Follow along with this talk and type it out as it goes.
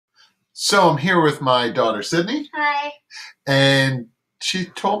So I'm here with my daughter, Sydney, Hi, and she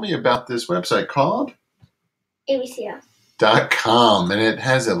told me about this website called Abcya. .com, and it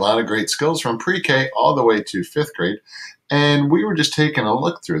has a lot of great skills from pre-K all the way to fifth grade. And we were just taking a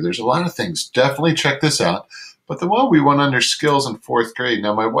look through. There's a lot of things. Definitely check this out. But the one we went under skills in fourth grade.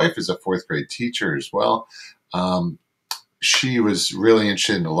 Now, my wife is a fourth grade teacher as well. Um, she was really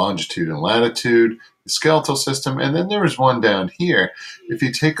interested in the longitude and latitude, the skeletal system, and then there was one down here. If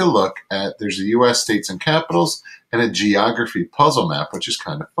you take a look at, there's the U.S. states and capitals and a geography puzzle map, which is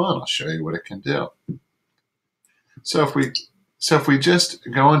kind of fun. I'll show you what it can do. So if we just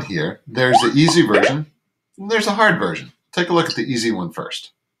go in here, there's the easy version, and there's a hard version. Take a look at the easy one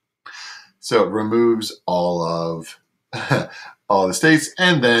first. So it removes all of all the states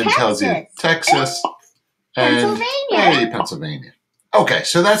and then tells you Texas and Pennsylvania. Okay,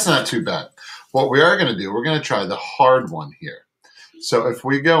 so that's not too bad. What we are going to do, we're going to try the hard one here. So if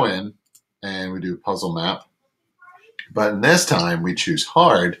we go in and we do puzzle map, but this time we choose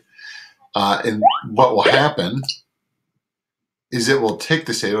hard, and what will happen is it will take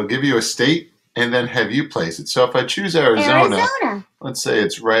the state, it'll give you a state, and then have you place it. So if I choose Arizona. Let's say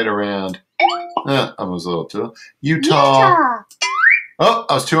it's right around, I was a little too, Utah. Oh,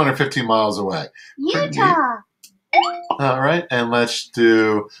 I was 215 miles away. Utah. All right, and let's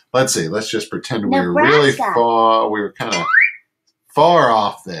just pretend we were really far, we were kind of far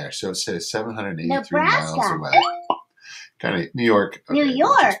off there. So it says 783 miles away. Kind of New York. Okay, New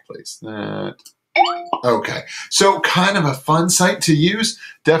York. Just place that. Okay, so kind of a fun site to use.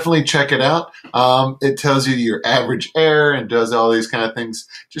 Definitely check it out. It tells you your average error and does all these kind of things.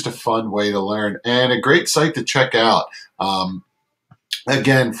 Just a fun way to learn and a great site to check out.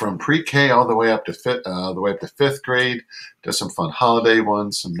 Again, from pre-K all the way up to fifth grade. Does some fun holiday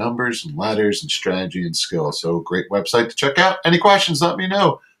ones, some numbers and letters and strategy and skill. So great website to check out. Any questions? Let me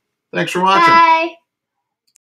know. Thanks for watching. Bye.